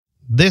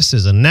This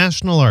is a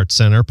National Arts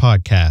Center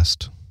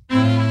podcast.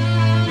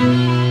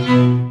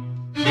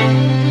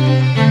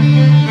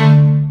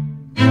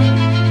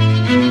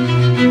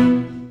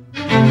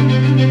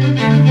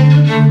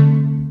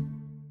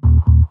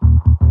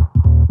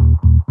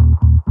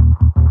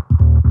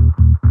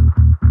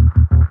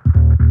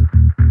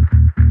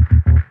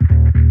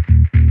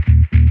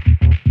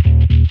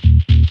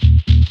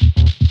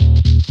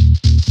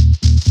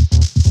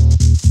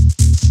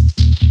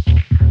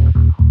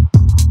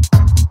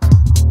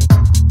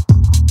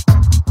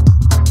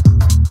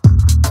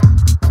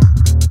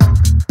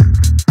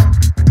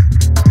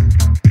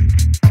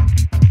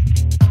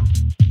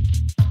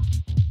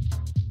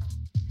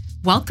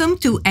 Welcome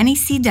to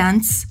NEC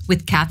Dance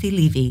with Kathy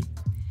Levy.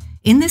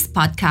 In this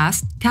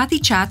podcast, Kathy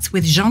chats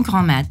with Jean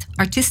Grandmette,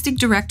 Artistic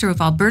Director of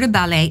Alberta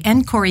Ballet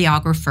and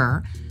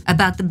choreographer,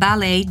 about the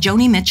ballet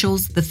Joni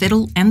Mitchell's The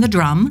Fiddle and the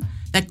Drum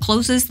that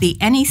closes the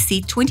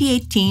NEC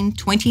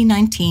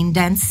 2018-2019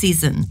 dance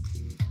season.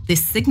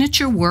 This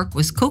signature work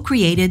was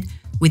co-created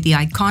with the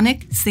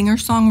iconic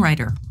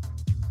singer-songwriter.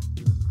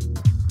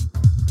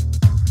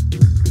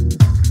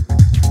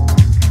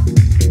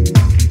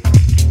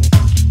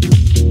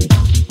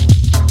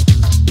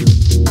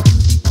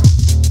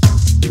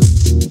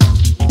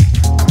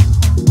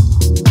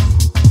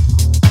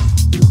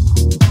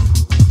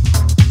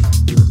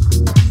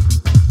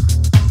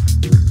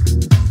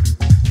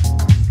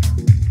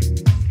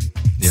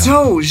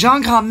 So,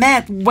 Jean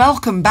Grandmette,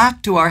 welcome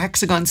back to our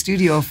Hexagon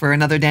studio for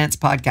another dance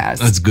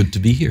podcast. It's good to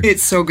be here.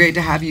 It's so great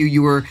to have you.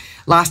 You were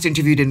last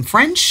interviewed in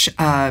French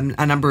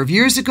a number of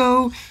years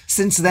ago.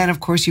 Since then,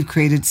 of course, you've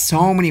created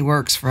so many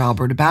works for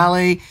Alberta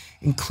Ballet,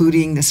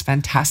 including this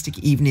fantastic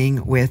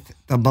evening with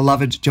the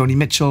beloved Joni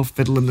Mitchell,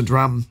 Fiddle and the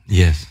Drum.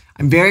 Yes.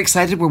 I'm very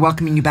excited. We're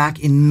welcoming you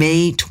back in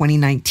May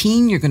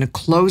 2019. You're going to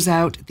close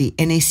out the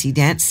NAC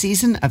dance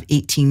season of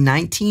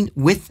 18-19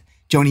 with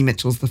Joni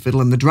Mitchell's The Fiddle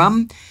and the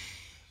Drum.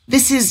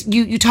 This is,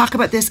 you talk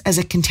about this as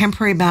a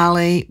contemporary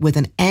ballet with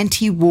an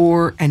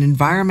anti-war and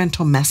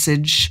environmental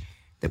message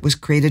that was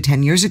created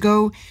 10 years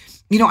ago.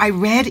 You know, I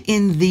read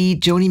in the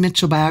Joni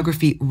Mitchell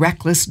biography,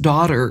 Reckless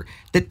Daughter,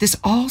 that this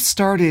all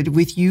started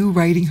with you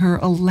writing her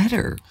a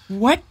letter.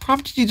 What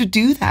prompted you to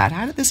do that?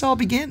 How did this all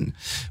begin?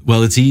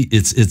 Well,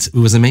 it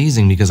was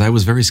amazing because I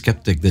was very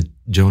skeptic that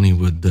Joni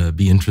would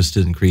be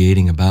interested in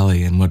creating a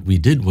ballet. And what we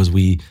did was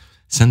we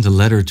sent a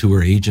letter to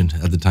her agent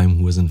at the time,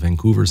 who was in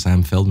Vancouver,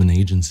 Sam Feldman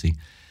Agency.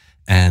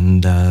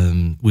 And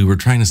we were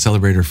trying to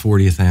celebrate our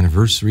 40th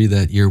anniversary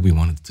that year. We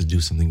wanted to do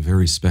something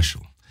very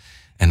special.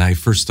 And I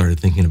first started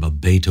thinking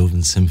about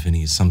Beethoven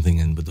symphonies,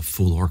 something with the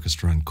full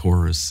orchestra and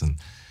chorus.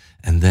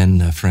 And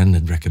then a friend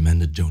had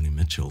recommended Joni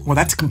Mitchell. Well,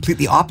 that's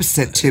completely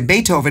opposite to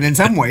Beethoven in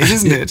some ways,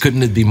 isn't it?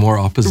 Couldn't it be more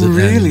opposite?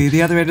 Really,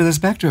 the other end of the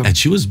spectrum. And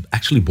she was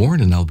actually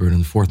born in Alberta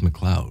in Fort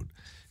Macleod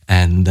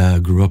and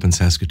grew up in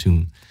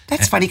Saskatoon.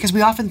 That's funny because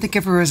we often think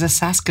of her as a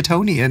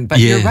Saskatoonian, but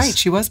You're right,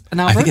 she was an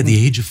Albertan. I think at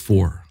the age of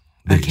 4.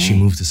 She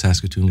moved to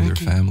Saskatoon with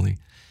her family.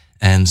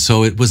 And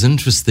so it was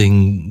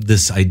interesting,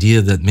 this idea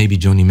that maybe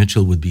Joni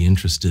Mitchell would be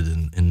interested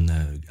in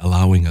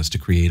allowing us to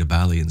create a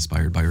ballet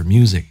inspired by her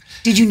music.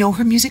 Did you know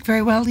her music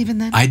very well even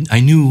then? I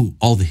knew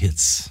all the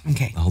hits,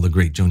 all the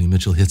great Joni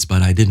Mitchell hits,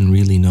 but I didn't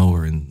really know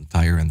her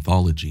entire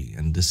anthology.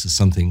 And this is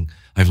something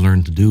I've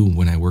learned to do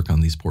when I work on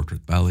these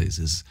portrait ballets,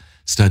 is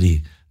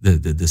study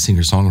the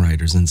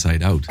singer-songwriters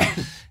inside out.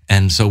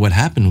 And so what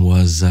happened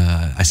was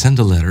I sent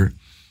a letter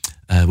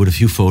with a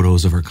few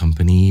photos of our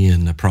company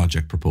and a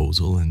project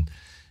proposal.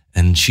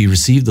 And she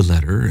received the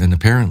letter, and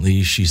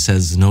apparently she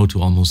says no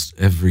to almost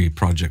every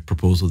project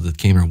proposal that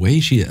came her way.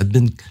 She had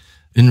been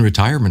in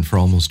retirement for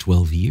almost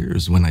 12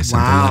 years when I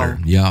sent the letter.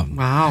 Yeah.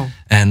 Wow.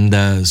 And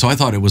so I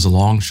thought it was a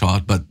long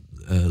shot, but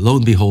lo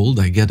and behold,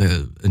 I get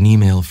an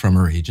email from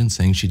her agent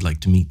saying she'd like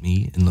to meet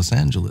me in Los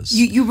Angeles.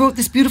 You wrote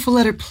this beautiful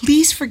letter.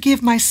 Please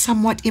forgive my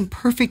somewhat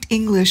imperfect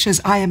English, as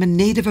I am a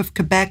native of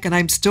Quebec and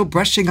I'm still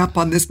brushing up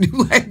on this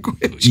new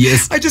language.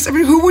 Yes. I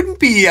mean, who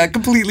wouldn't be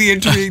completely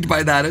intrigued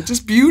by that? It's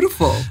just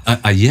beautiful.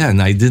 Yeah, and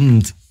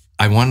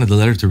I wanted the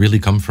letter to really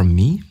come from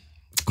me,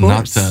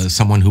 not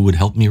someone who would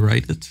help me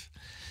write it.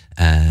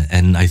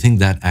 And I think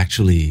that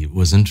actually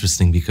was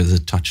interesting because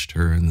it touched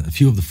her. And a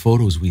few of the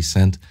photos we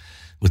sent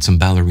with some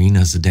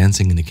ballerinas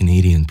dancing in the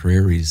Canadian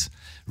prairies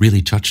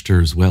really touched her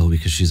as well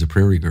because she's a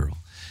prairie girl.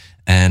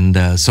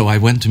 And so I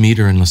went to meet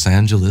her in Los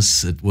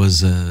Angeles. It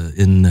was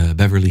in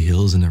Beverly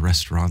Hills in a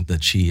restaurant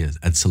that she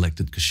had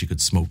selected because she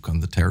could smoke on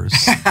the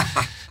terrace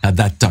at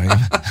that time.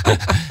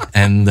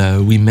 And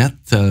we met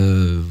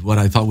what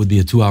I thought would be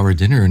a 2-hour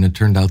dinner, and it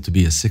turned out to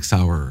be a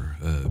 6-hour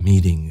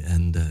meeting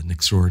and an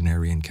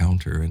extraordinary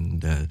encounter.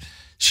 And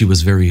she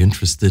was very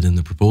interested in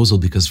the proposal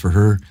because for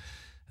her,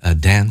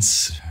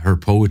 dance, her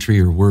poetry,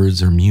 her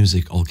words, her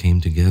music all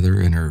came together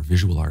in her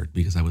visual art,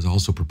 because I was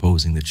also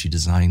proposing that she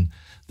design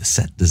the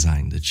set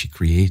design, that she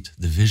create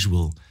the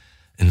visual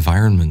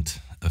environment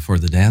for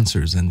the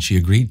dancers, and she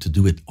agreed to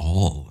do it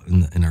all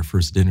in our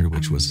first dinner,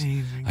 which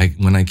amazing.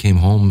 When I came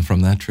home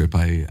from that trip,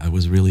 I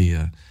was really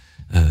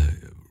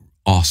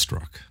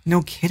awestruck.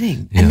 No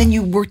kidding. Yeah. And then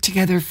you worked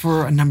together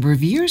for a number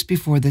of years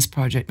before this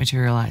project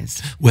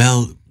materialized.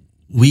 Well,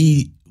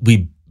 we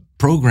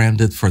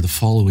programmed it for the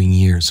following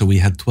year, so we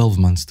had 12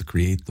 months to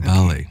create the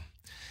ballet.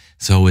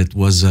 So it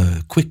was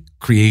a quick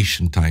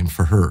creation time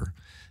for her.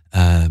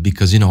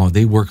 Because,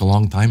 they work a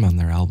long time on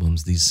their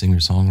albums, these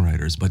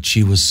singer-songwriters. But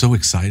she was so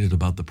excited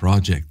about the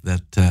project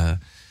that,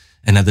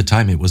 and at the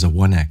time it was a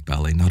one-act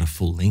ballet, not a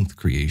full-length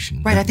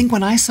creation. Right. I think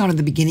when I saw it in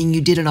the beginning,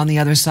 you did it on the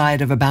other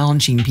side of a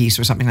Balanchine piece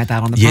or something like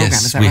that on the program.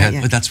 Is that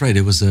right? That's right.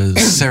 It was a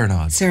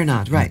serenade.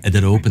 Serenade, right.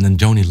 That opened, and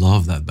Joni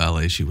loved that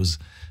ballet. She was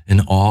in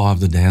awe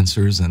of the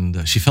dancers,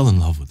 and she fell in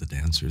love with the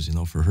dancers.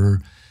 For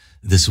her,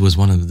 this was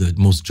one of the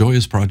most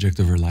joyous projects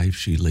of her life.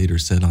 She later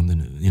said on the,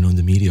 in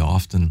the media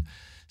often,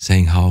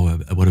 saying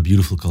what a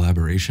beautiful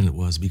collaboration it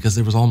was, because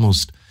there was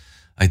almost,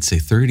 I'd say,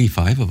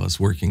 35 of us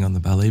working on the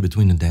ballet,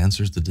 between the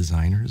dancers, the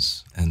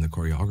designers, and the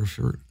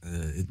choreographer.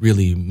 It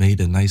really made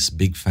a nice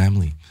big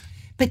family.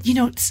 But,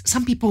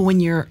 some people, when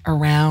you're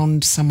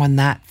around someone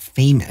that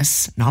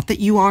famous, not that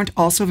you aren't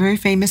also very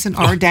famous in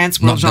our dance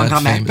world, Jean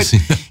Grommet, but,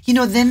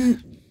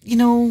 then,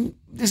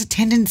 there's a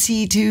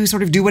tendency to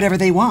sort of do whatever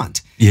they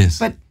want. Yes.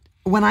 But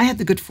when I had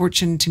the good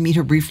fortune to meet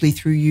her briefly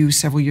through you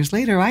several years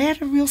later, I had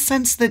a real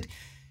sense that,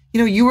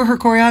 you were her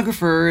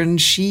choreographer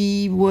and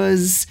she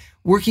was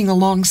working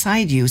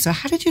alongside you. So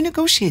how did you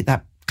negotiate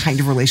that kind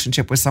of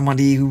relationship with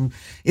somebody who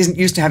isn't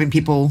used to having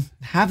people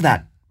have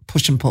that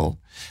push and pull?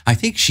 I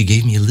think she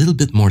gave me a little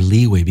bit more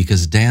leeway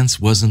because dance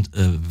wasn't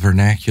a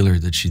vernacular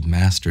that she'd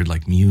mastered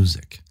like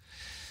music.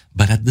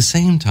 But at the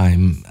same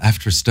time,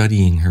 after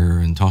studying her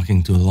and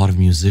talking to a lot of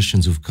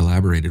musicians who've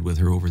collaborated with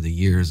her over the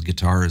years,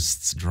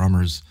 guitarists,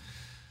 drummers,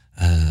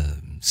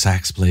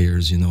 sax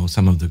players,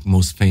 some of the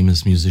most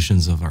famous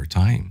musicians of our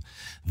time,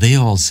 they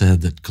all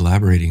said that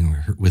collaborating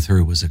with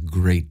her was a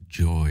great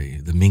joy.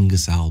 The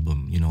Mingus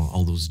album,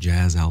 all those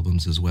jazz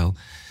albums as well.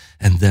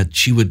 And that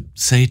she would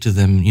say to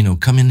them,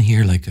 come in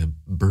here like a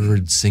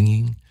bird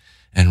singing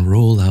and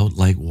roll out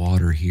like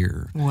water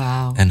here.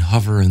 Wow. And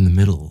hover in the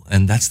middle.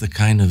 And that's the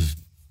kind of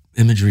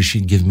imagery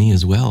she'd give me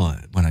as well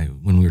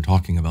when we were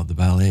talking about the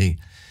ballet.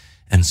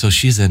 And so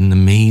she's an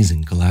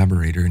amazing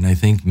collaborator. And I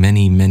think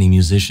many, many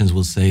musicians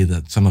will say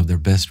that some of their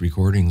best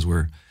recordings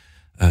were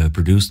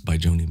produced by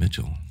Joni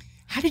Mitchell.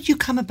 How did you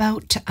come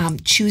about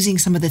choosing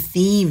some of the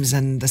themes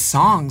and the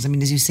songs? I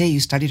mean, as you say, you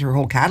studied her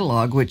whole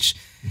catalog, which,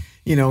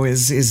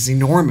 is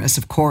enormous,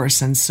 of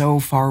course, and so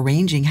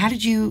far-ranging. How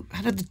did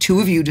the two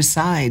of you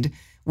decide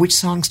which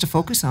songs to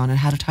focus on and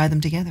how to tie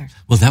them together?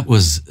 Well, that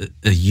was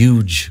a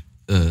huge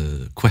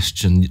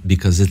question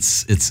because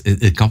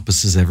it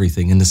encompasses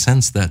everything in the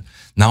sense that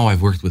now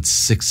I've worked with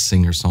 6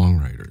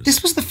 singer-songwriters.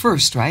 This was the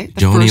first, right?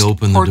 Joni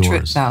opened the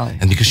doors. Ballet.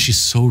 And because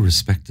she's so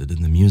respected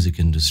in the music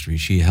industry,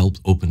 she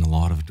helped open a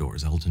lot of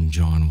doors. Elton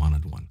John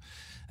wanted one.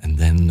 And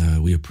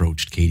then we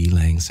approached Katie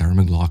Lang, Sarah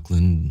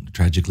McLachlan,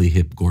 Tragically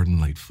Hip, Gordon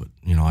Lightfoot.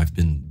 I've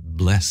been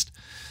blessed.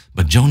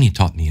 But Joni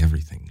taught me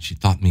everything. She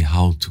taught me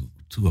how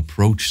to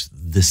approach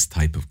this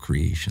type of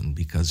creation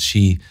because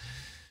she...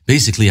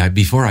 Basically,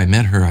 before I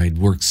met her, I'd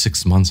worked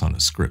 6 months on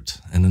a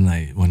script. And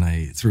then when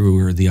I threw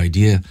her the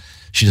idea,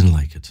 she didn't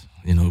like it.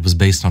 It was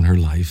based on her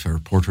life, or a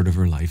portrait of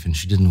her life, and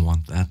she didn't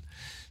want that.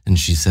 And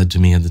she said to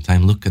me at the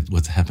time, look at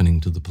what's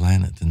happening to the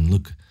planet and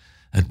look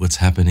at what's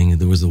happening.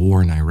 There was a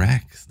war in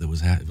Iraq it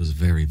was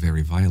very,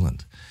 very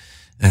violent.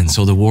 And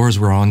so the wars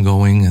were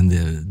ongoing and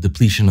the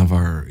depletion of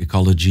our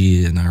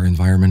ecology and our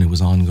environment, it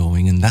was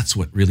ongoing. And that's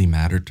what really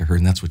mattered to her.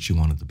 And that's what she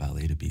wanted the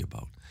ballet to be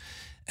about.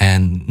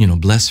 And,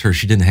 bless her,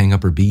 she didn't hang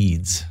up her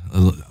beads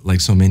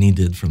like so many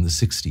did from the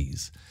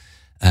 60s.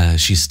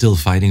 She's still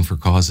fighting for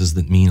causes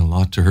that mean a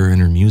lot to her in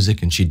her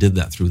music, and she did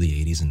that through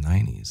the 80s and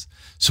 90s.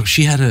 So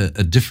she had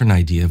a different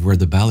idea of where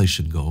the ballet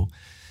should go.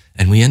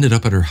 And we ended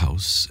up at her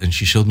house, and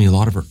she showed me a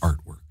lot of her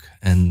artwork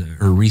and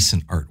her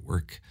recent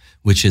artwork,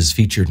 which is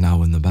featured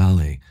now in the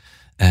ballet.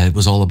 It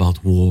was all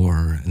about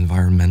war,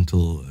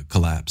 environmental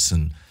collapse.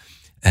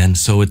 And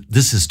so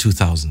this is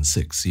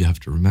 2006, you have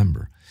to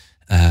remember.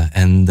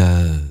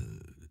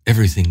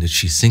 Everything that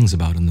she sings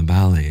about in the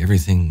ballet,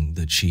 everything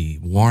that she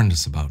warned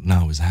us about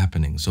now is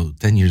happening. So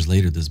 10 years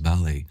later, this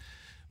ballet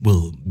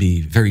will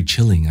be very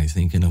chilling, I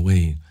think, in a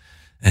way.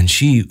 And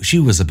she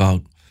was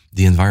about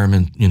the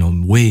environment,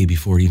 way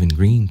before even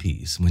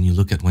Greenpeace. When you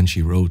look at when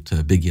she wrote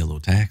Big Yellow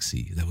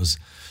Taxi, that was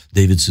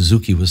David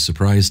Suzuki was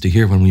surprised to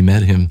hear when we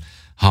met him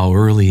how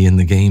early in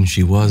the game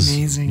she was,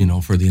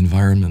 Amazing. For the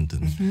environment.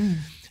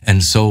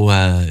 And so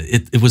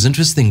it was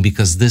interesting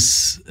because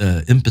this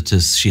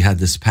impetus, she had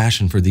this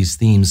passion for these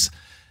themes,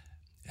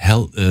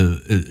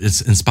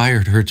 it's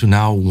inspired her to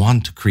now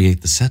want to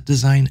create the set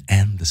design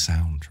and the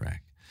soundtrack.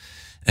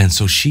 And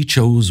so she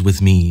chose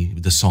with me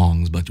the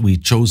songs, but we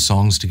chose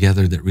songs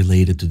together that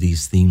related to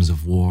these themes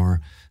of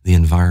war, the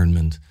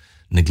environment,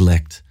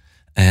 neglect.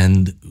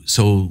 And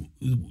so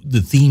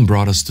the theme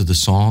brought us to the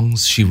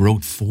songs. She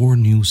wrote 4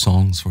 new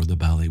songs for the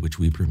ballet, which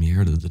we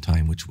premiered at the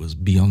time, which was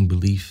Beyond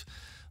Belief,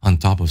 on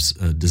top of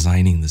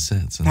designing the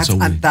sets.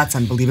 And that's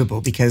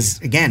unbelievable because,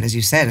 again, as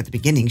you said at the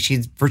beginning,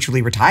 she's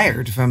virtually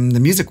retired from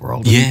the music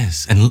world.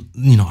 Yes. And,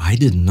 I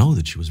didn't know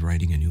that she was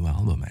writing a new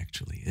album,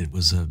 actually. It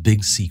was a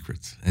big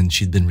secret. And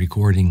she'd been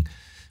recording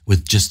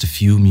with just a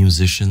few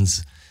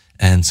musicians.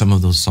 And some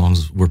of those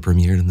songs were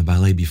premiered in the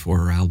ballet before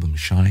her album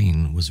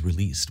Shine was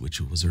released, which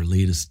was her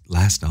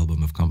last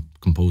album of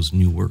composed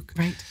new work.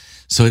 Right.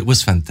 So it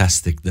was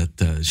fantastic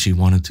that she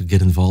wanted to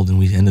get involved, and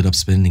we ended up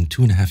spending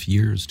 2.5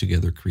 years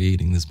together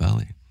creating this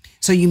ballet.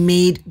 So you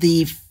made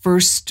the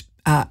first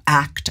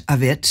act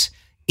of it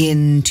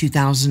in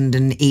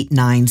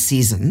 2008-9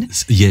 season.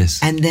 Yes.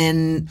 And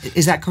then,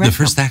 is that correct? The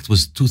first act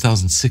was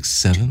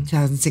 2006-07.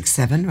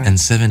 2006-07, right. And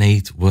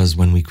 7-8 was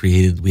when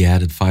we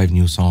added 5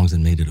 new songs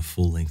and made it a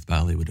full-length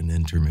ballet with an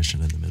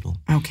intermission in the middle.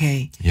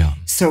 Okay. Yeah.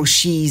 So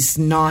she's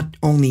not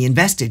only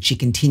invested, she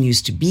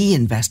continues to be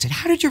invested.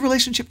 How did your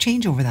relationship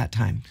change over that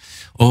time?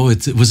 Oh,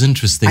 it was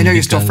interesting. I know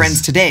you're still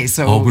friends today.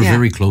 So we're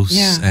very close.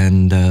 Yeah.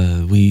 And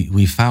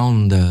we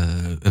found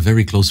a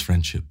very close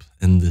friendship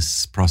in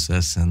this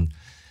process. And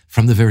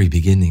from the very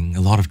beginning,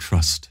 a lot of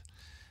trust.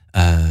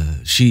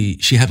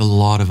 She had a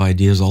lot of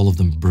ideas, all of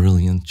them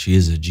brilliant. She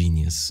is a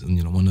genius,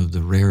 and one of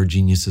the rare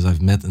geniuses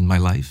I've met in my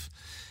life.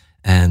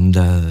 And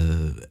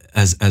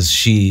as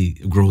she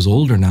grows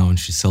older now, and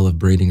she's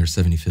celebrating her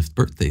 75th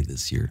birthday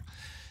this year,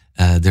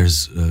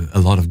 there's a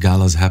lot of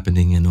galas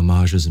happening and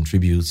homages and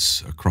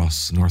tributes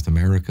across North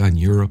America and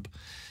Europe.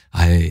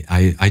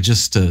 I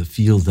just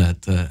feel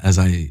that as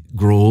I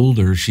grow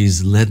older,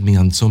 she's led me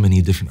on so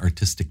many different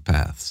artistic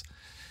paths.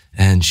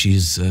 And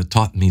she's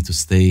taught me to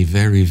stay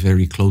very,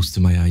 very close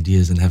to my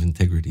ideas and have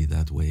integrity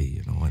that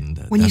way, And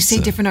when you say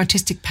different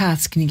artistic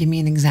paths, can you give me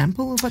an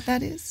example of what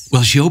that is?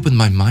 Well, she opened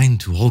my mind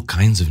to all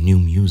kinds of new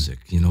music.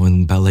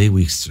 In ballet,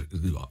 we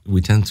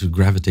tend to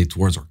gravitate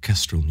towards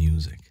orchestral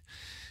music.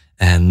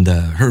 And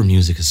her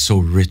music is so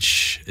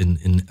rich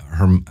in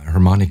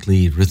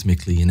harmonically,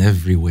 rhythmically, in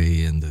every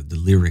way. And the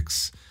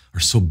lyrics are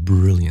so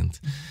brilliant.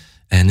 Mm-hmm.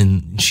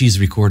 And she's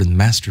recorded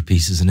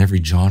masterpieces in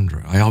every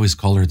genre. I always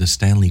call her the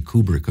Stanley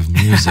Kubrick of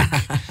music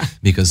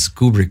because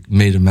Kubrick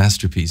made a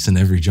masterpiece in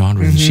every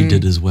genre, and she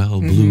did as well,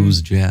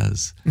 blues,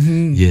 jazz.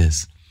 Mm-hmm.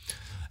 Yes.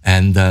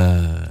 And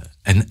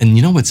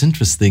what's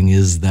interesting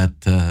is that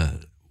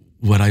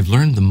what I've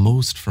learned the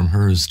most from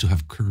her is to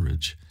have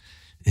courage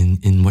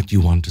in what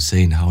you want to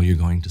say and how you're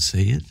going to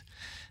say it.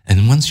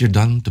 And once you're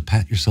done, to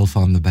pat yourself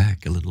on the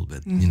back a little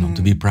bit,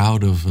 to be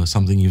proud of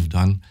something you've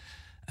done.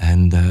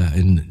 And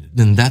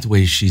in that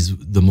way, she's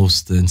the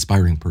most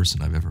inspiring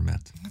person I've ever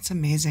met. That's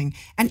amazing.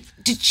 And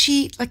did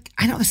she,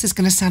 I know this is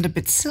going to sound a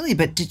bit silly,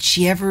 but did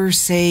she ever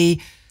say,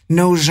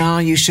 no,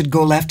 Jean, you should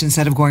go left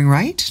instead of going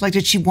right?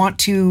 Did she want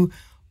to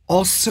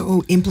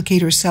also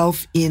implicate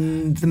herself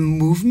in the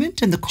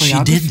movement and the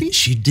choreography?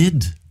 She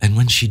did. And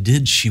when she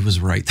did, she was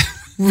right.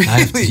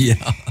 Really?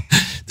 Yeah.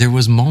 There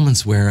was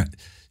moments where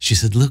she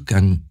said, look,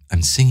 I'm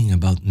singing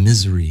about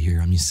misery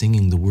here. I'm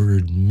singing the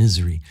word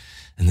misery.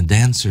 And the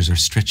dancers are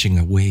stretching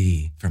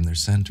away from their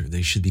center.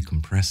 They should be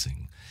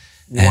compressing.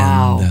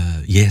 Wow.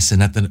 And yes,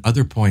 and at the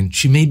other point,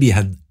 she maybe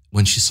had,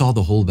 when she saw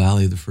the whole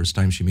ballet the first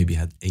time, she maybe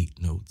had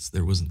 8 notes.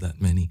 There wasn't that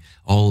many.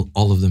 All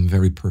of them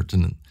very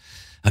pertinent.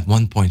 At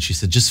one point, she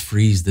said, just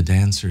freeze the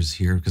dancers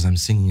here because I'm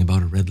singing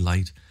about a red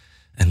light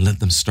and let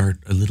them start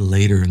a little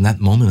later. And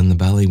that moment in the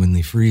ballet when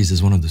they freeze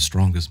is one of the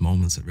strongest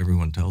moments that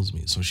everyone tells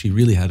me. So she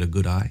really had a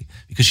good eye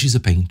because she's a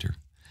painter.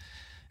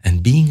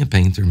 And being a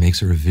painter makes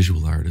her a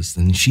visual artist.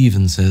 And she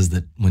even says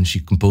that when she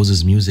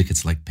composes music,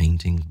 it's like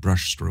painting,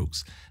 brush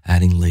strokes,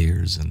 adding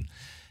layers.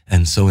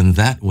 And so in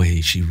that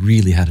way, she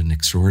really had an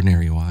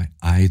extraordinary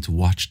eye to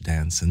watch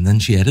dance. And then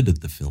she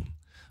edited the film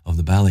of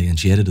the ballet, and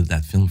she edited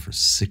that film for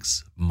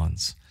 6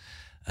 months,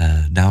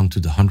 down to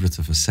the 100th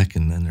of a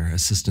second. And her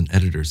assistant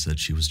editor said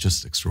she was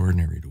just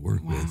extraordinary to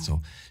work with.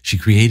 So she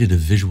created a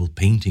visual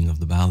painting of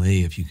the ballet.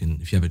 If you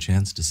have a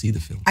chance to see the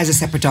film as a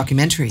separate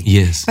documentary.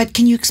 Yes. But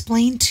can you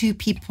explain to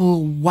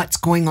people what's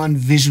going on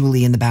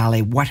visually in the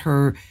ballet?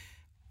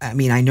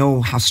 I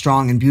know how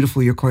strong and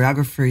beautiful your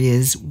choreography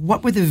is.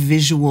 What were the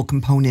visual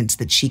components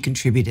that she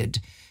contributed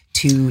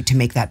to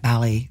make that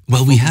ballet?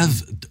 Well, we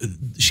have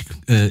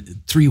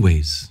 3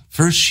 ways.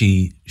 First,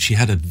 she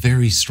had a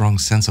very strong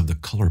sense of the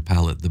color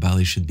palette the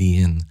ballet should be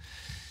in.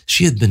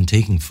 She had been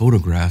taking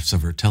photographs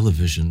of her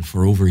television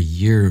for over a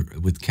year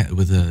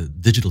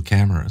with digital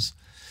cameras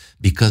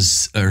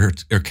because her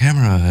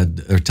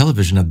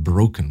television had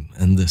broken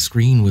and the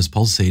screen was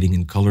pulsating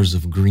in colors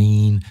of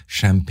green,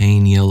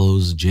 champagne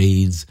yellows,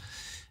 jades.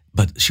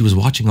 But she was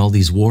watching all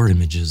these war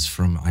images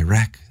from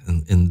Iraq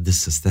in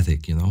this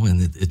aesthetic,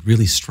 and it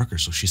really struck her.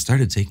 So she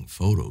started taking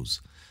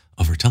photos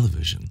of her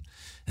television.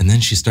 And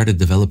then she started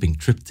developing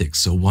triptychs.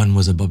 So one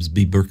was a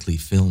Busby Berkeley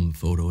film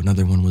photo.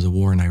 Another one was a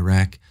war in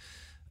Iraq,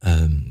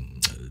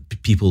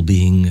 people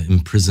being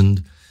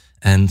imprisoned.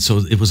 And so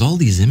it was all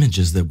these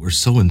images that were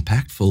so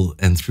impactful.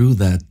 And through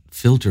that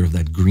filter of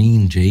that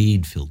green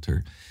jade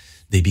filter,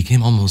 they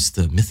became almost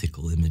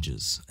mythical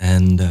images.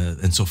 And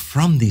so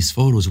from these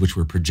photos, which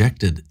were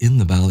projected in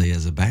the ballet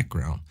as a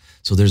background,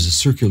 so there's a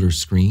circular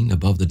screen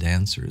above the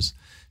dancers.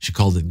 She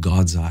called it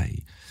God's Eye.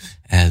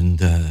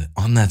 And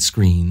on that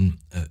screen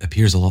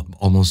appears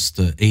almost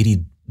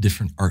 80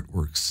 different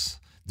artworks,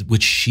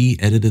 which she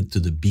edited to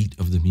the beat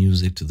of the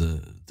music, to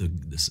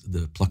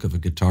the pluck of a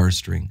guitar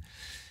string.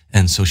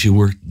 And so she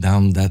worked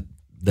down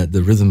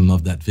the rhythm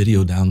of that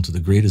video down to the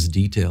greatest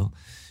detail.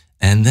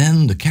 And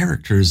then the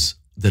characters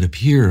that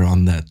appear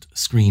on that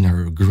screen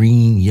are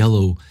green,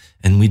 yellow,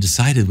 and we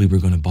decided we were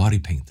going to body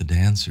paint the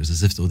dancers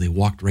as if though they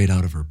walked right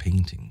out of her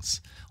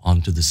paintings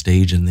onto the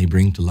stage, and they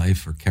bring to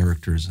life her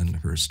characters and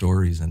her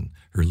stories and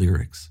her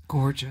lyrics.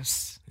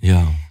 Gorgeous.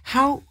 Yeah.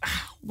 How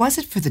was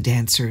it for the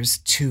dancers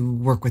to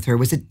work with her?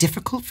 Was it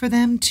difficult for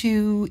them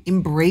to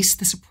embrace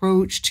this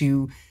approach,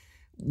 to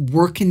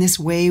work in this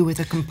way with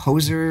a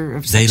composer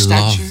of such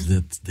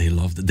stature? They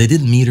loved it. They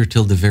didn't meet her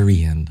till the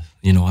very end.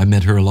 You know, I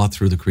met her a lot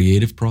through the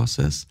creative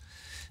process,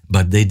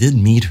 but they did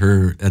meet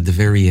her at the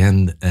very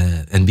end.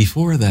 And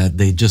before that,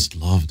 they just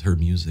loved her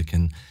music.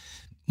 And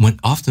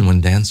often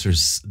when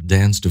dancers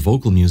dance to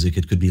vocal music,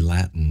 it could be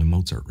Latin, the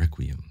Mozart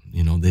Requiem.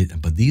 You know,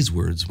 but these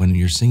words, when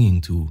you're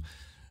singing to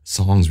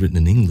songs written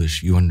in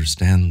English, you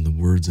understand the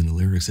words and the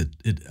lyrics.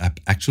 It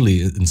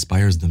actually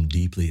inspires them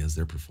deeply as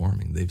they're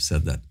performing. They've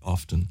said that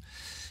often.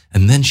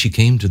 And then she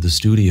came to the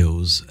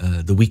studios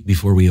the week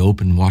before we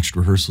opened, watched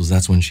rehearsals.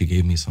 That's when she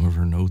gave me some of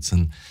her notes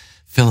and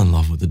fell in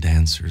love with the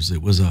dancers.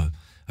 It was a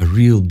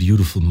real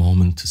beautiful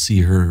moment to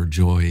see her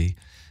joy.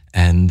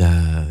 And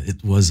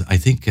it was, I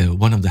think,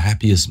 one of the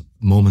happiest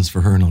moments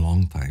for her in a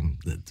long time.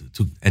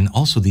 And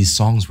also these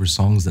songs were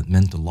songs that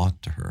meant a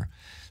lot to her.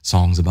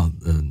 Songs about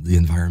the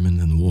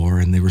environment and war.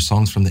 And they were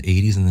songs from the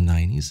 80s and the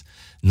 90s.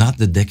 Not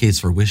the decades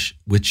for which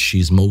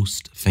she's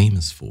most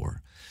famous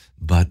for,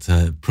 but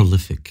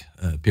prolific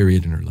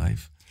period in her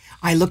life.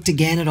 I looked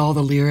again at all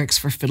the lyrics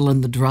for Fiddle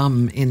and the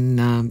Drum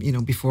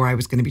before I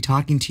was going to be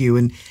talking to you.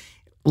 And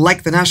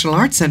like the National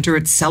Arts Centre,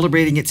 it's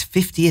celebrating its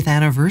 50th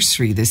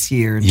anniversary this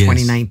year in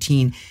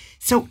 2019.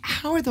 So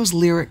how are those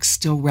lyrics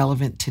still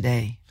relevant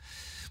today?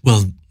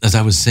 Well, as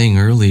I was saying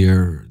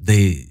earlier,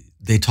 they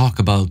talk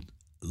about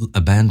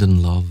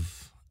abandoned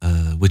love,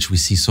 which we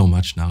see so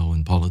much now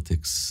in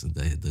politics,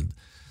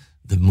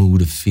 the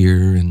mood of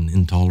fear and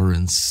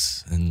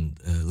intolerance and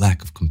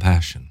lack of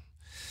compassion.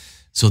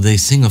 So they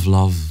sing of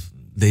love,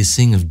 they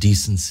sing of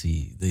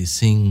decency, they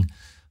sing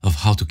of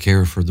how to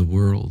care for the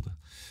world.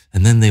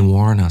 And then they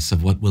warn us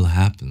of what will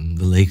happen,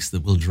 the lakes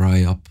that will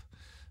dry up,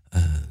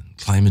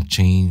 climate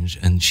change.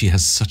 And she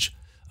has such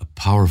a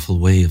powerful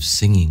way of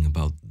singing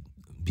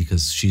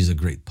because she's a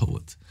great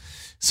poet.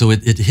 So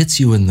it hits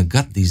you in the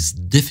gut, these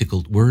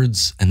difficult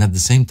words. And at the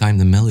same time,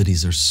 the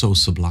melodies are so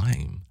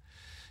sublime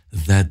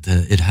that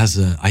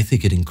I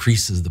think it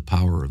increases the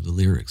power of the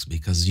lyrics,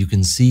 because you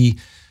can see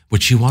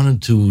what she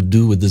wanted to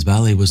do with this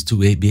ballet was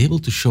to be able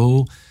to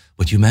show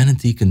what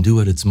humanity can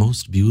do at its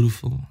most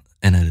beautiful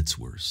and at its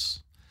worst.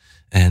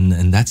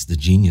 And that's the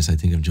genius, I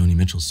think, of Joni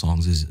Mitchell's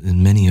songs, is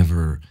in many of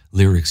her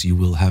lyrics, you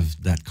will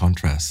have that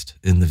contrast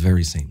in the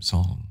very same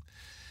song.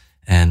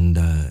 And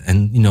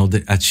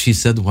as she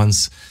said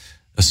once,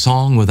 a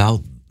song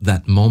without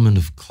that moment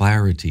of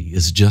clarity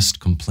is just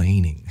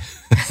complaining.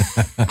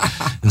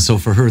 And so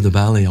for her, the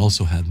ballet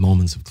also had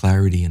moments of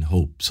clarity and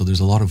hope. So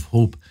there's a lot of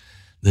hope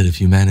that if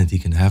humanity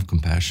can have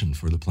compassion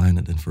for the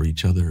planet and for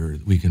each other,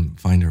 we can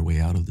find our way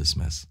out of this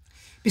mess.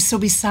 So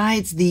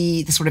besides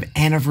the sort of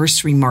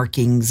anniversary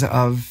markings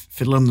of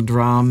Fiddle and the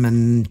Drum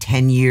and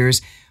 10 years,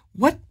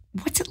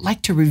 what's it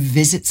like to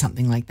revisit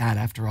something like that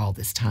after all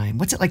this time?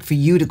 What's it like for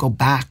you to go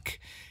back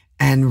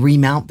and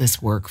remount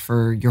this work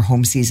for your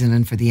home season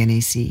and for the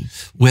NAC?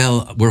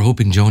 Well, we're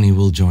hoping Joni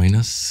will join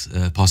us,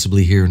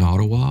 possibly here in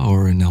Ottawa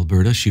or in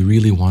Alberta. She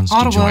really wants to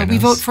join us. Ottawa, we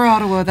vote for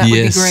Ottawa. That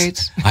would be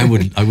great.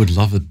 I would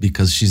love it,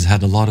 because she's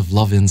had a lot of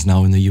love-ins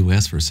now in the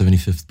U.S. for her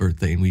 75th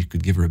birthday, and we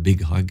could give her a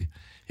big hug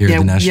here at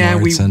the National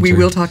Arts Centre. We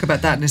will talk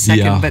about that in a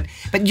second. Yeah.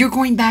 But you're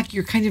going back,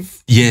 you're kind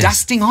of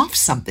dusting off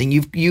something.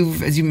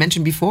 You've, as you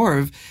mentioned before,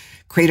 have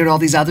created all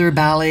these other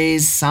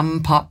ballets,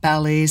 some pop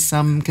ballets,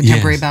 some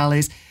contemporary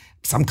ballets,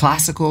 some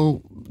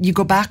classical. You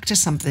go back to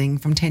something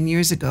from 10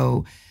 years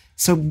ago.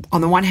 So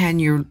on the one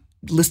hand, you're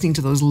listening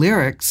to those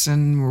lyrics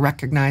and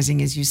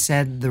recognizing, as you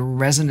said, the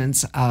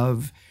resonance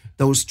of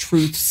those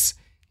truths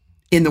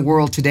in the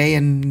world today,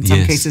 and in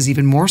some cases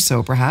even more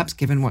so, perhaps,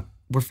 given what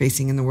we're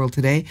facing in the world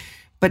today.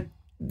 But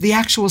the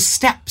actual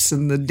steps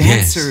and the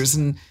dancers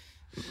and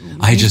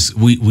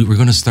we were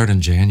going to start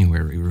in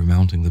January,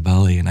 remounting the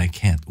ballet, and I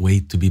can't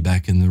wait to be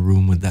back in the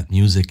room with that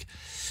music.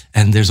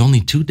 And there's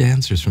only 2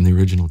 dancers from the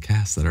original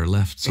cast that are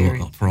left.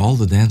 So for all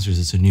the dancers,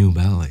 it's a new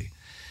ballet.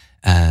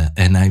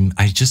 And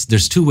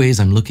there's 2 ways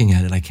I'm looking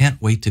at it. I can't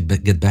wait to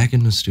get back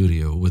in the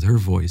studio with her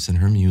voice and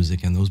her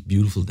music and those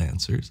beautiful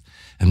dancers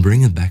and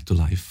bring it back to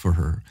life for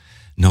her,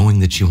 knowing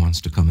that she wants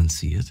to come and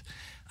see it.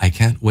 I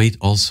can't wait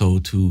also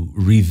to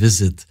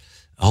revisit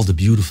all the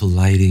beautiful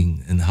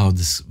lighting and how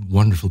this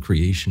wonderful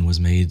creation was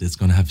made. It's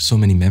going to have so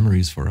many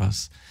memories for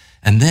us.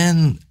 And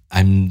then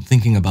I'm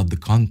thinking about the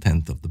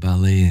content of the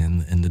ballet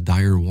and the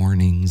dire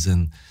warnings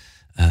and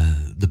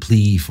the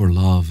plea for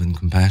love and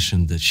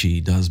compassion that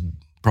she does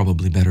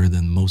probably better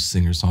than most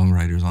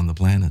singer-songwriters on the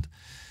planet.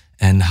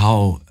 And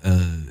how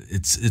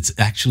it's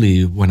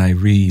actually, when I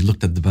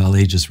looked at the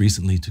ballet just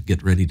recently to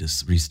get ready to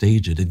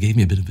restage it, it gave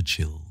me a bit of a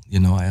chill,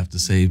 I have to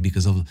say,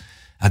 because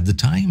at the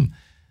time,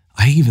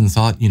 I even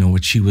thought,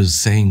 what she was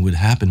saying would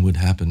happen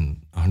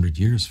 100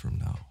 years from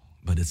now.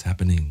 But it's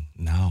happening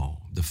now.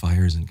 The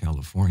fires in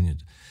California.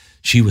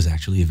 She was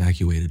actually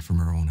evacuated from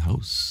her own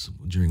house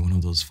during one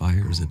of those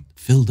fires. It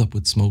filled up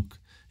with smoke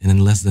in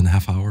less than a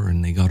half hour,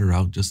 and they got her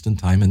out just in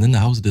time. And then the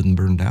house didn't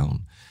burn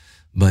down.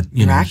 But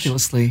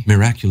miraculously.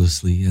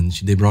 Miraculously. And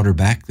they brought her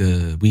back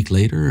a week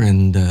later,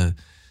 and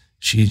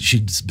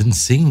she'd been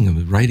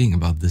singing, writing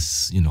about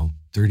this,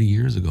 30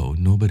 years ago.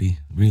 Nobody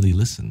really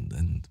listened.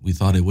 And we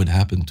thought it would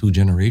happen 2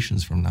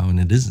 generations from now, and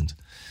it isn't.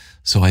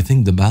 So I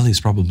think the ballet is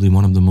probably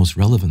one of the most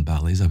relevant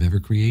ballets I've ever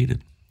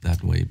created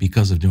that way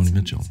because of Joni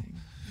Mitchell.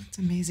 It's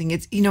amazing.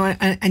 It's,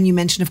 and you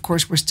mentioned, of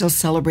course, we're still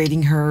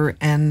celebrating her,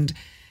 and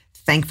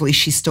thankfully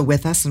she's still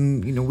with us.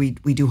 And, we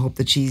do hope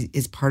that she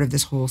is part of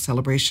this whole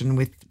celebration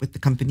with the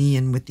company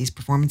and with these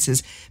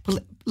performances.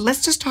 But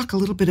let's just talk a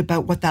little bit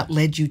about what that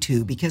led you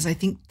to, because I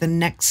think the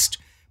next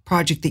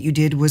project that you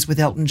did was with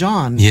Elton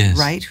John, yes.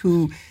 Right?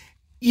 Who,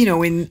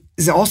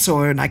 is also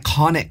an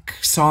iconic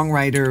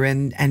songwriter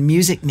and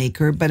music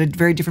maker, but a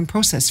very different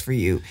process for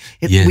you.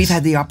 Yes. We've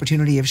had the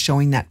opportunity of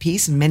showing that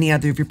piece, and many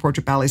other of your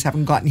portrait ballets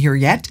haven't gotten here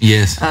yet.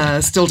 Yes.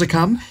 Still to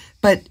come.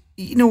 But,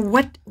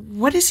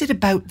 what is it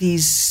about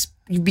these?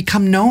 You've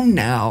become known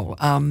now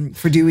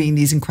for doing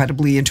these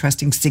incredibly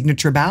interesting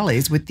signature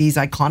ballets with these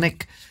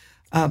iconic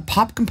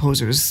pop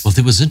composers. Well,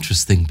 it was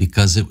interesting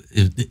because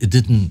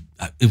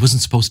it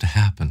wasn't supposed to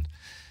happen.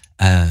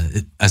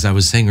 As I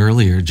was saying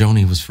earlier,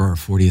 Joni was for our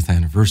 40th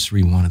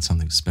anniversary. We wanted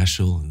something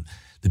special. And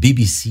the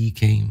BBC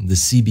came. The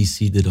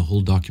CBC did a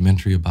whole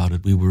documentary about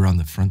it. We were on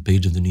the front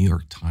page of the New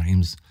York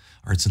Times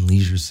Arts and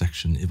Leisure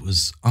section. It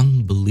was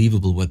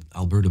unbelievable what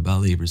Alberta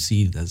Ballet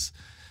received as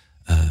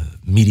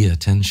media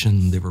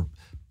attention.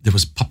 There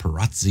was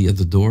paparazzi at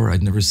the door.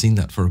 I'd never seen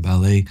that for a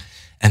ballet.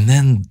 And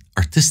then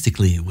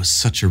artistically, it was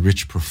such a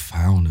rich,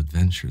 profound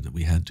adventure that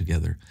we had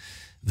together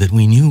that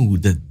we knew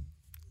that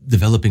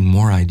developing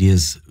more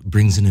ideas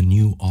brings in a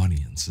new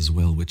audience as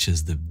well, which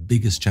is the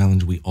biggest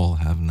challenge we all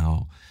have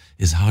now,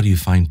 is how do you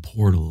find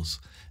portals?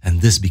 And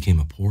this became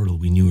a portal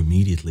we knew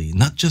immediately,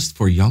 not just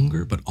for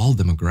younger, but all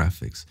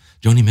demographics.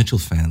 Joni Mitchell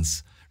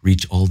fans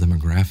reach all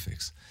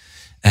demographics.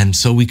 And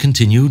so we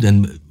continued,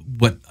 and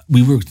what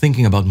we were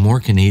thinking about more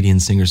Canadian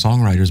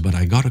singer-songwriters, but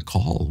I got a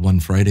call one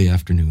Friday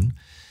afternoon,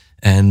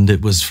 and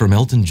it was from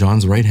Elton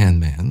John's right-hand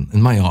man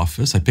in my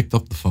office. I picked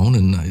up the phone,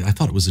 and I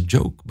thought it was a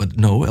joke. But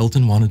no,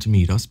 Elton wanted to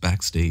meet us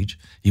backstage.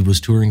 He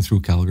was touring through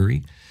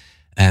Calgary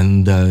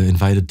and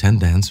invited 10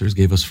 dancers,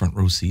 gave us front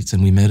row seats,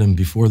 and we met him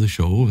before the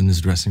show in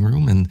his dressing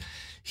room. And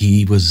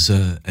he's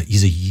a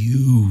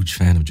huge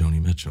fan of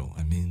Joni Mitchell.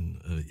 I mean,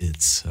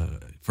 it's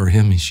for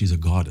him, she's a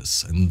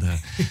goddess. And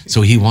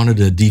so he wanted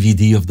a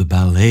DVD of the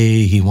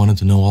ballet. He wanted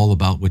to know all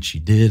about what she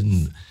did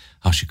and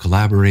how she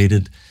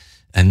collaborated.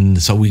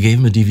 And so we gave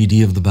him a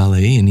DVD of the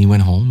ballet, and he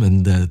went home.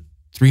 And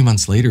 3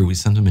 months later, we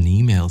sent him an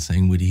email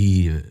saying, would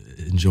he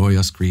enjoy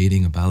us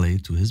creating a ballet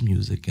to his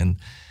music? And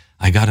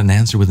I got an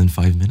answer within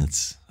 5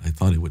 minutes. I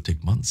thought it would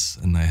take months,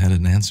 and I had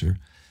an answer.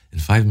 In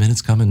 5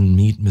 minutes, come and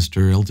meet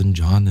Mr. Elton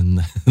John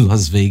in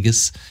Las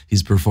Vegas.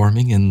 He's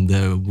performing,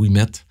 and we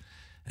met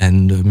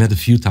a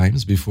few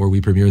times before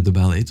we premiered the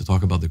ballet to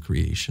talk about the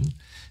creation.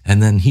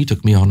 And then he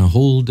took me on a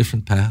whole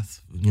different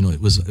path.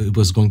 It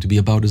was going to be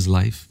about his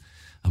life,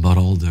 about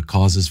all the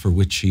causes for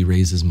which he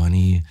raises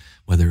money,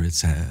 whether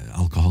it's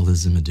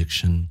alcoholism,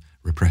 addiction,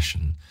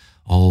 repression,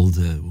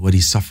 what he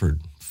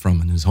suffered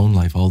from in his own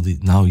life.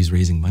 Now he's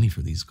raising money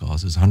for these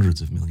causes,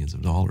 hundreds of millions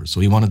of dollars.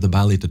 So he wanted the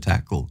ballet to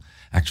tackle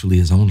actually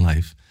his own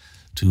life,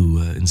 to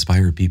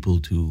inspire people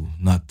to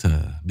not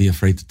be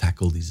afraid to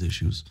tackle these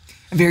issues.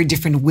 A very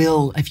different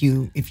will, if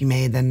you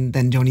may, than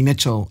Joni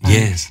Mitchell.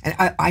 Yes.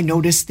 And I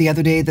noticed the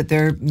other day that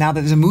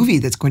there's a movie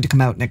that's going to come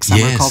out next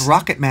summer called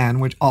Rocket Man,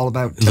 which all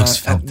about it looks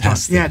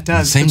fantastic. Yeah, it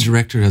does. The same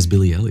director as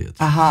Billy Elliot.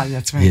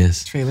 That's right.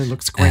 Yes. The trailer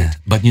looks great.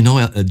 But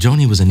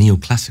Joni was a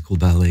neoclassical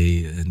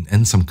ballet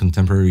and some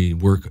contemporary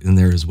work in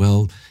there as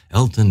well.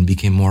 Elton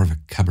became more of a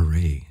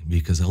cabaret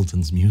because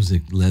Elton's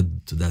music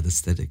led to that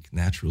aesthetic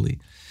naturally.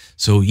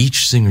 So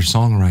each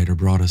singer-songwriter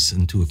brought us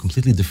into a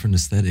completely different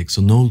aesthetic.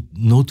 So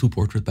no two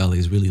portrait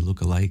ballets really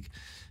look alike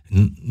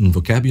in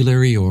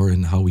vocabulary or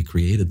in how we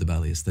created the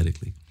ballet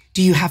aesthetically.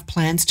 Do you have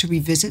plans to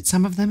revisit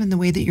some of them in the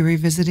way that you're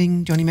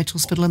revisiting Joni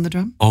Mitchell's Fiddle and the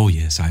Drum? Oh,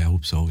 yes, I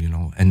hope so,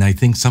 And I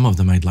think some of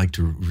them I'd like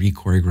to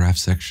re-choreograph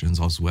sections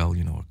as well.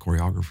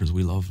 Choreographers,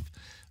 we love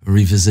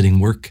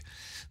revisiting work.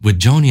 With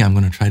Joni, I'm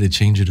going to try to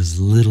change it as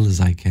little as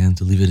I can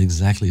to leave it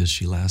exactly as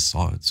she last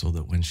saw it, so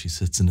that when she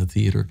sits in the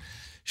theater,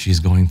 she's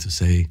going to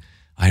say,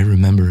 I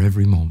remember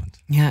every moment.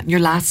 Yeah, and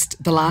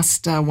the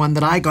last one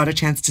that I got a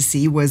chance to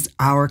see was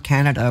Our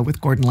Canada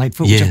with Gordon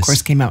Lightfoot, which of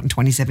course came out in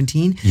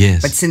 2017.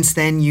 Yes. But since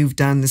then, you've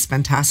done this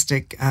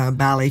fantastic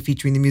ballet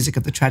featuring the music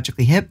of the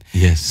Tragically Hip.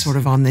 Yes. Sort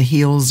of on the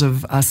heels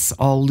of us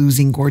all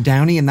losing Gord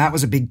Downie, and that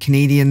was a big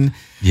Canadian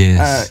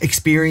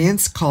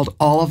experience called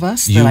All of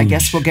Us that I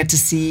guess we'll get to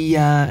see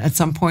at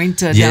some point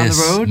down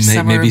the road,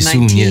 summer maybe of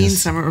 19, soon,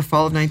 summer or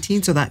fall of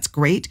 19. So that's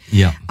great.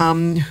 Yeah.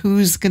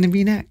 Who's going to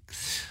be next?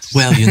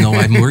 Well,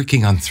 I'm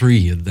working on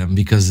 3 of them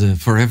because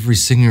for every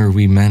singer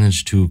we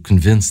manage to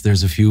convince,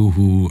 there's a few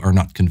who are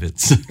not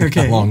convinced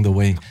along the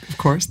way. Of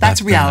course.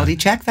 That's reality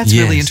check. That's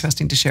really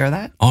interesting to share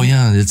that. Oh,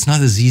 yeah. It's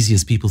not as easy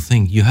as people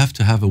think. You have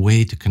to have a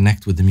way to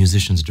connect with the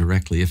musicians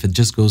directly. If it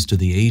just goes to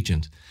the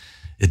agent,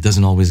 it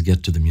doesn't always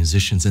get to the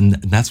musicians. And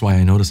that's why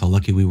I noticed how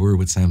lucky we were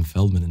with Sam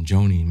Feldman and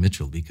Joni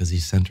Mitchell, because he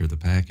sent her the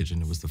package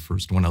and it was the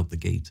first one out the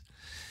gate.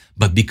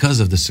 But because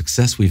of the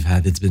success we've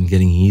had, it's been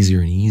getting easier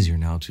and easier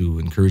now to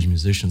encourage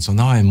musicians. So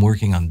now I'm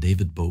working on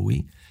David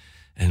Bowie,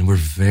 and we're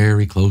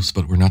very close,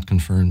 but we're not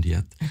confirmed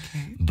yet.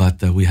 Okay.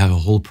 But we have a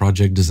whole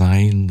project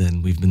designed,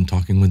 and we've been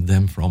talking with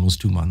them for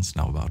almost 2 months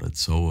now about it.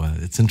 So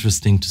it's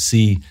interesting to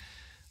see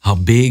how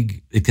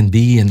big it can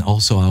be and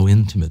also how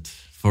intimate.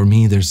 For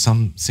me, there's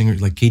some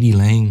singers like Katie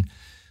Lang,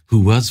 who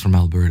was from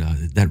Alberta.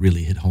 That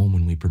really hit home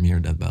when we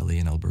premiered that ballet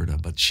in Alberta.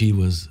 But she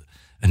was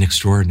an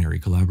extraordinary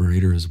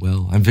collaborator as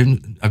well. I've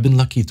been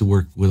lucky to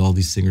work with all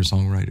these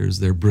singer-songwriters.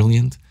 They're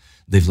brilliant.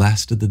 They've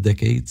lasted the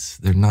decades.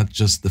 They're not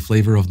just the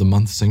flavor of the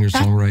month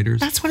singer-songwriters.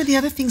 That's one of the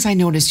other things I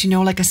noticed.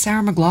 Like a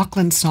Sarah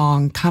McLachlan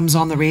song comes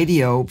on the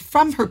radio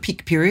from her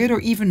peak period or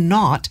even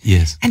not.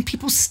 Yes. And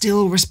people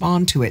still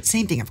respond to it.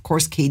 Same thing, of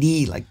course,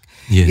 Katie,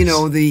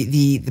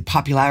 the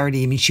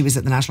popularity. I mean, she was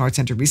at the National Arts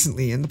Centre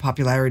recently, and the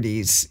popularity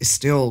is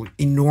still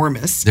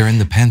enormous. They're in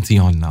the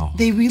pantheon now.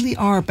 They really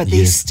are, but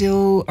they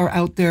still are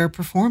out there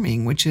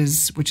performing, which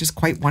is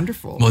quite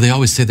wonderful. Well, they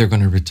always say they're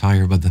going to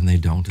retire, but then they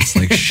don't. It's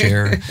like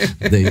Cher.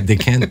 They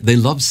can't. They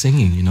love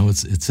singing.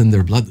 It's in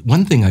their blood.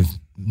 One thing I've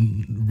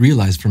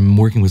realized from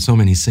working with so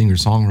many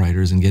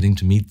singer-songwriters and getting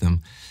to meet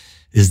them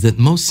is that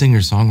most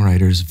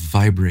singer-songwriters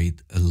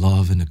vibrate a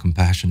love and a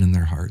compassion in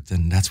their heart,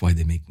 and that's why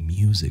they make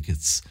music.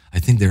 I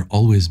think they're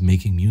always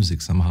making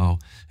music somehow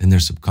in their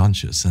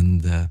subconscious,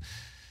 and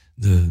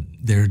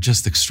they're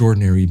just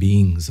extraordinary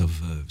beings.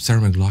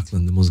 Sarah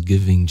McLachlan, the most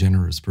giving,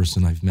 generous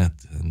person I've met,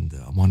 and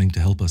wanting to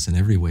help us in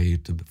every way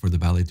for the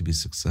ballet to be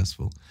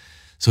successful.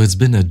 So it's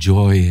been a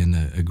joy and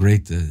a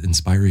great,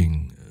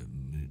 inspiring.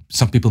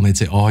 Some people might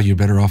say, "Oh, you're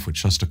better off with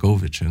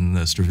Shostakovich and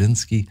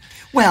Stravinsky."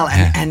 Well,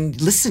 and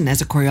listen,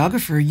 as a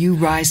choreographer, you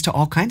rise to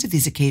all kinds of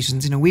these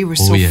occasions. We were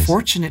so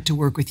fortunate to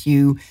work with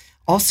you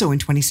also in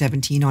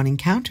 2017 on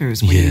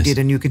Encounters when you did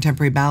a new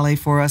contemporary ballet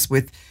for us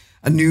with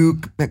a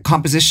new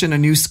composition, a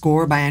new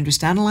score by Andrew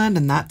Staniland,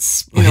 and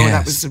that's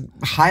that was a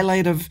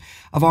highlight of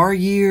our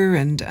year.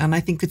 And I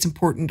think it's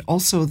important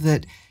also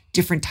that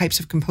different types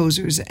of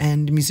composers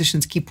and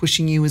musicians keep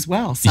pushing you as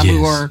well. Some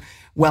who are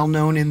well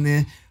known in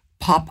the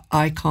pop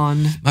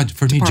icon. But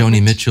for me,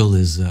 Joni Mitchell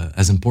is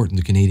as important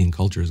to Canadian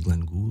culture as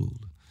Glenn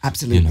Gould.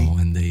 Absolutely.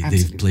 And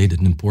they've played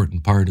an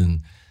important part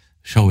in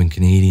showing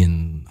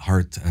Canadian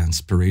heart,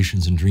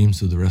 aspirations, and dreams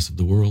to the rest of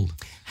the world.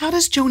 How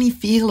does Joni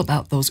feel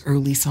about those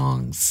early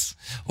songs?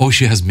 Oh,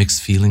 she has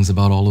mixed feelings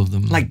about all of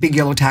them. Like Big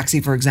Yellow Taxi,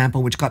 for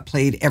example, which got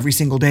played every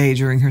single day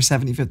during her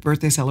 75th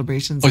birthday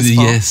celebrations. Oh,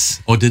 yes.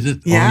 Oh, did it?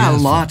 Yeah, a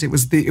lot. It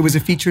was a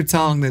featured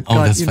song that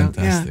got, that's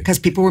fantastic. Yeah, because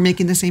people were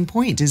making the same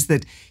point, is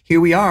that here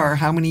we are,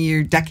 how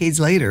many decades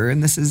later,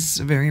 and this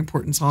is a very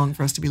important song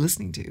for us to be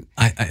listening to.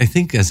 I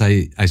think as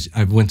I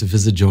went to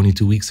visit Joni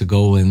 2 weeks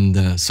ago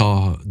and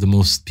saw the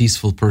most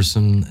peaceful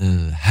person,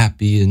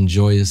 happy and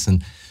joyous,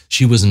 and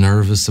she was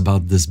nervous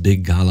about this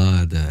big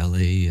gala at the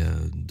LA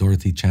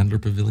Dorothy Chandler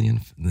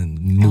Pavilion, and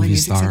movie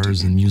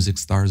stars and music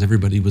stars.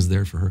 Everybody was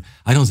there for her.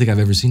 I don't think I've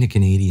ever seen a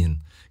Canadian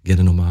get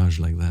an homage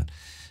like that.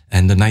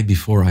 And the night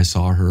before I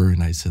saw her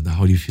and I said,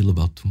 "How do you feel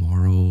about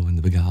tomorrow and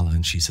the big gala?"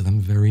 And she said, "I'm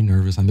very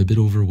nervous. I'm a bit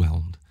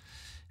overwhelmed."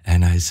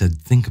 And I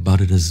said, "Think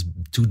about it as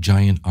 2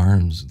 giant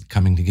arms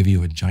coming to give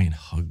you a giant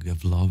hug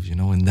of love,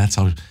 And that's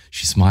how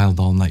she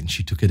smiled all night, and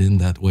she took it in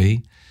that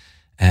way.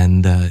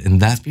 And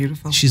that's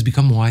beautiful. She's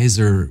become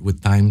wiser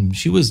with time.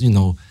 She was,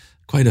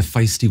 quite a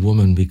feisty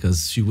woman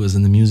because she was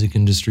in the music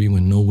industry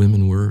when no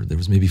women were. There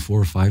was maybe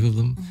 4 or 5 of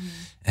them. Mm-hmm.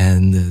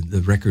 And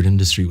the record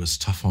industry was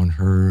tough on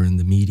her, and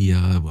the media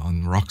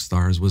on rock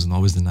stars wasn't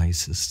always the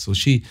nicest. So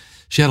she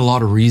had a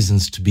lot of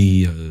reasons to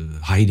be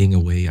hiding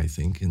away, I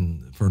think,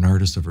 for an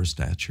artist of her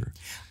stature.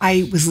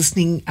 I was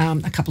listening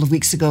a couple of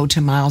weeks ago to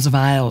Miles of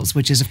Isles,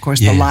 which is, of course,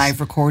 the live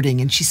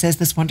recording. And she says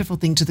this wonderful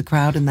thing to the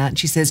crowd in that. And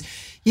she says,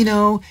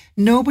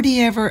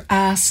 nobody ever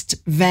asked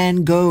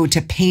Van Gogh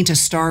to paint a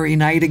starry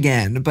night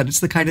again. But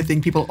it's the kind of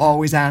thing people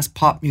always ask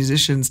pop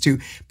musicians to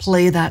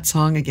play that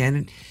song again.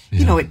 And,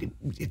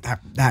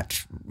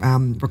 that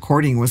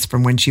recording was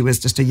from when she was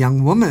just a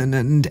young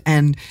woman.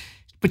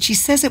 But she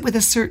says it with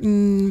a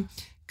certain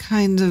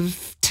kind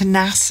of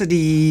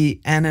tenacity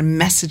and a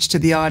message to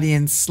the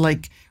audience,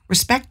 like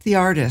respect the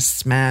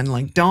artists, man.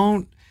 Like,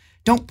 don't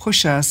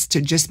push us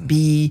to just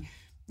be,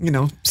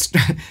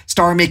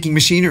 star-making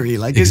machinery.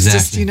 Like, it's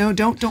just,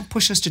 don't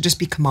push us to just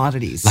be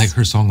commodities. Like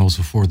her song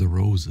also, For the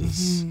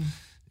Roses.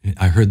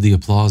 I heard the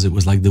applause. It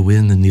was like the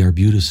wind in the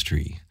arbutus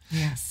tree.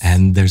 Yes.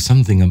 And there's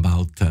something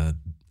about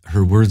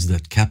her words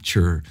that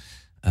capture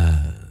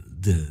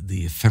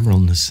the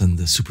ephemeralness and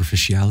the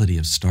superficiality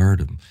of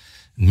stardom.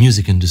 The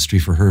music industry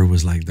for her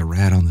was like the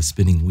rat on the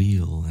spinning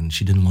wheel, and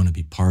she didn't want to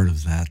be part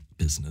of that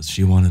business.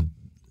 She wanted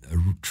a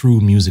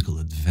true musical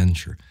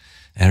adventure.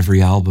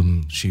 Every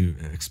album she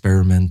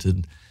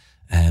experimented,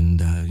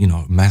 and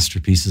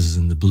masterpieces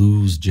in the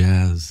blues,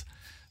 jazz,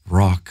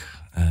 rock,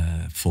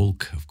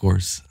 folk, of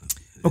course.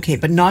 Okay,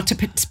 but not to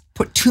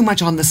put too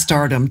much on the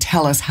stardom.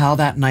 Tell us how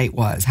that night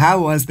was.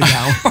 How was the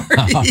gala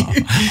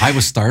party? I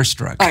was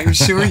starstruck. I'm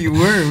sure you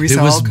were. We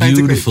saw all kinds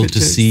of great pictures. It was beautiful to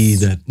see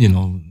that,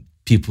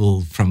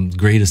 people from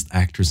greatest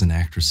actors and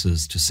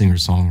actresses to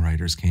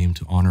singer-songwriters came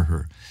to honor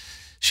her.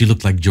 She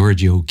looked like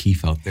Georgia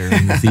O'Keeffe out there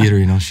in the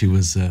theater. She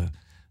was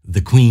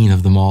the queen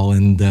of them all.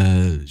 And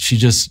she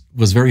just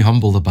was very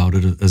humbled about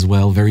it as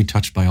well, very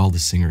touched by all the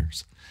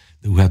singers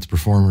who had to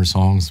perform her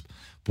songs.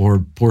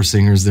 Poor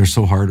singers, they're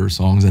so hard, her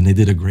songs, and they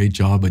did a great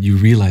job, but you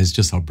realize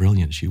just how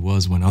brilliant she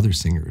was when other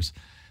singers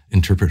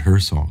interpret her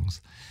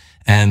songs.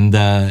 And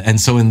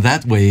so in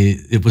that way,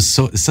 it was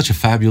such a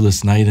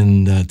fabulous night,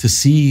 and to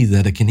see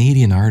that a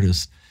Canadian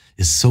artist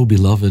is so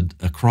beloved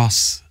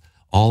across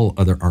all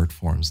other art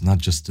forms, not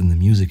just in the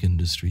music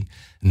industry.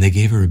 And they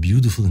gave her a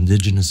beautiful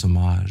Indigenous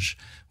homage,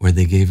 where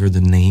they gave her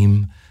the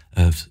name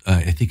of,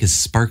 I think it's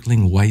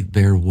Sparkling White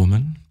Bear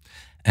Woman.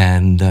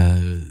 And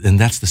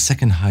that's the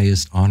second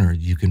highest honor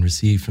you can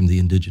receive from the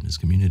Indigenous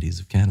communities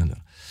of Canada.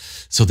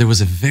 So there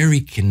was a very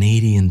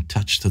Canadian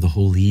touch to the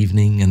whole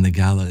evening and the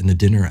gala and the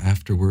dinner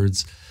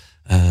afterwards.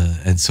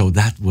 And so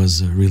that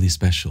was really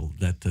special,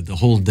 that the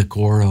whole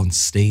decor on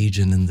stage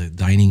and in the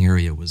dining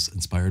area was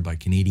inspired by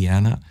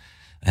Canadiana,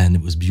 and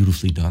it was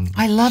beautifully done.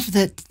 I love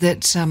that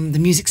the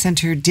Music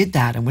Centre did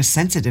that and was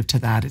sensitive to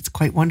that. It's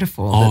quite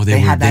wonderful. Oh, they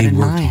had that in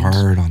mind. They worked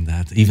hard on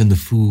that, even the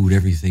food,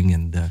 everything.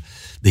 And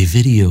they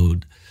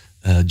videoed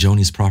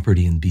Joni's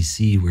property in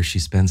BC, where she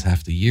spends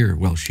half the year.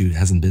 Well, she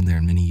hasn't been there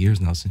in many years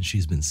now since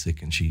she's been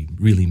sick, and she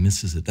really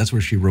misses it. That's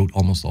where she wrote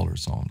almost all her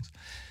songs.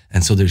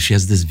 And so she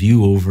has this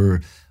view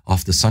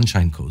off the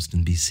Sunshine Coast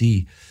in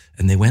BC,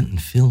 and they went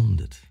and filmed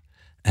it.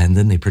 And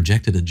then they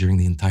projected it during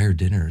the entire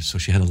dinner. So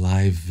she had a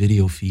live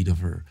video feed of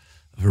her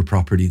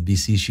property in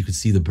BC. She could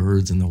see the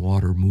birds and the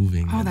water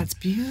moving. Oh, that's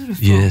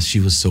beautiful. Yes, she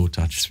was so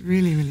touched. It's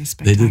really, really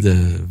spectacular. They did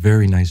a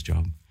very nice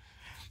job.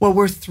 Well,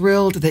 we're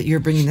thrilled that you're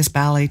bringing this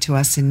ballet to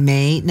us in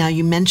May. Now,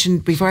 you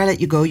mentioned, before I let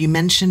you go, you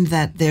mentioned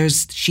that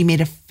she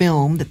made a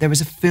film, that there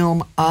was a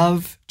film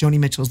of Joni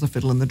Mitchell's The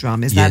Fiddle and the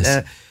Drum. Is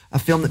that a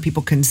film that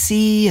people can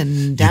see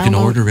and download? You can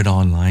order it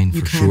online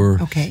for sure.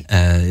 Okay.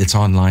 It's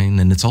online,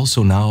 and it's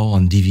also now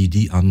on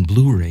DVD, on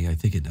Blu-ray. I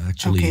think it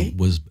actually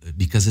was,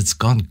 because it's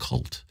gone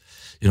cult.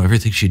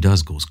 Everything she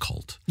does goes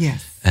cult.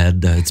 Yes.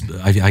 And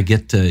I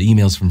get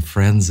emails from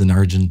friends in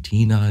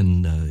Argentina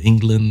and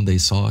England. They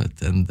saw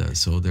it. And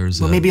so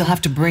there's... maybe you'll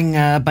have to bring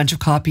a bunch of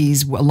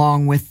copies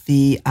along with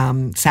the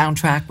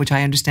soundtrack, which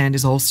I understand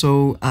is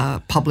also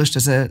published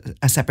as a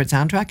separate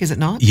soundtrack, is it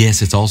not?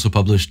 Yes, it's also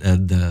published.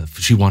 And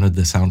she wanted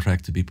the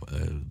soundtrack to be...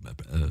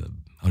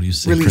 how do you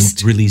say?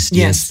 Released,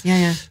 yes.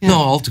 Yeah. No,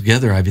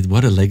 altogether,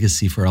 what a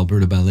legacy for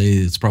Alberta Ballet.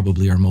 It's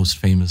probably our most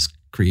famous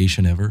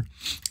creation ever,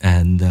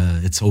 and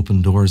it's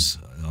opened doors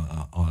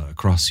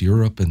across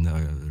Europe and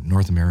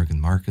North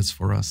American markets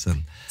for us.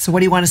 And so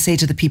what do you want to say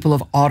to the people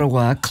of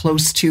Ottawa,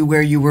 close to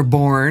where you were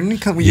born?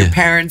 Your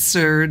parents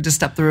are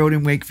just up the road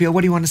in Wakefield.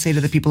 What do you want to say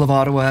to the people of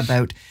Ottawa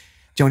about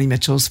Joni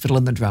Mitchell's Fiddle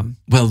and the Drum?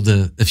 Well,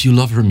 if you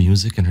love her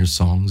music and her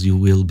songs, you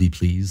will be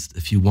pleased.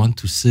 If you want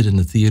to sit in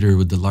the theater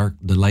with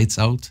the lights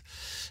out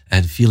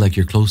and feel like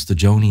you're close to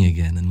Joni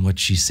again and what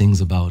she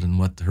sings about and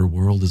what her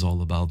world is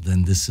all about,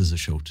 then this is a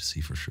show to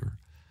see for sure.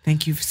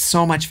 Thank you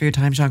so much for your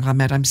time, Jean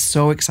Grommet. I'm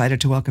so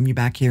excited to welcome you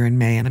back here in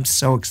May, and I'm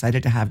so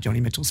excited to have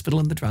Joni Mitchell's Fiddle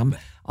and the Drum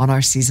on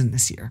our season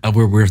this year.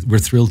 We're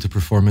thrilled to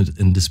perform it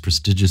in this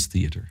prestigious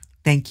theater.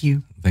 Thank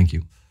you. Thank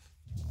you.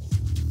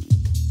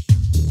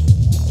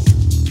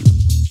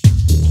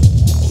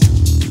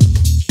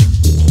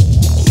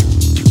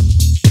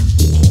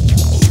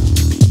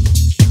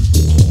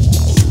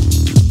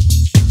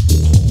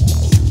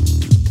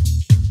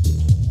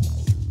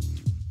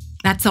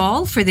 That's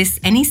all for this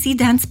NEC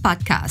Dance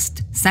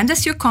podcast. Send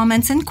us your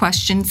comments and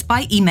questions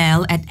by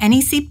email at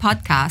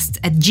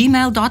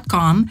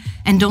necpodcasts@gmail.com.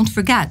 And don't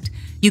forget,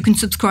 you can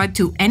subscribe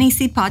to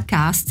NEC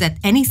Podcasts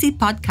at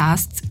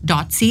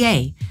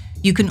necpodcasts.ca.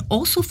 You can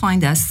also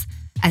find us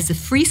as a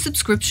free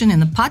subscription in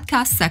the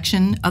podcast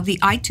section of the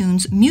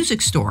iTunes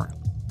Music Store.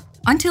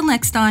 Until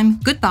next time,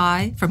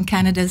 goodbye from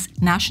Canada's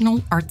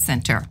National Arts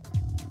Centre.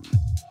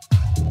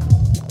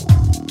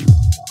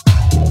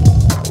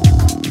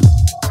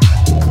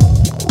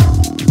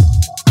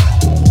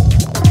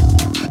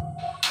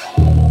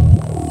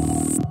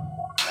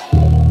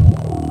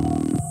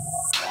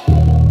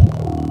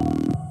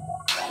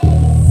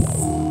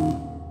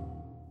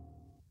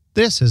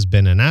 This has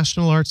been a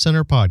National Arts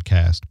Centre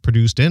podcast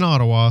produced in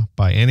Ottawa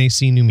by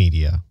NAC New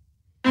Media.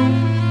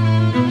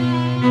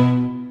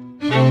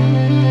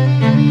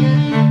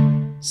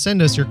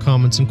 Send us your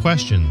comments and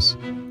questions.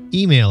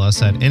 Email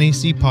us at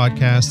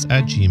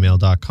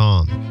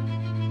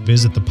nacpodcasts@gmail.com.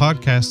 Visit the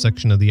podcast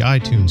section of the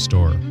iTunes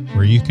Store,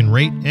 where you can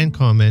rate and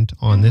comment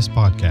on this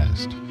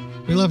podcast.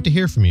 We love to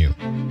hear from you.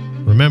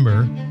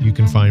 Remember, you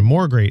can find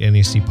more great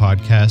NAC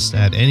podcasts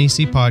at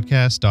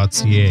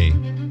nacpodcast.ca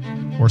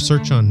or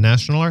search on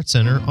National Arts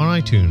Centre on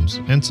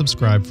iTunes and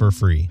subscribe for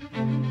free.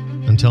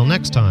 Until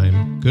next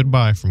time,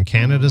 goodbye from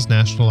Canada's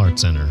National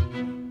Arts Centre.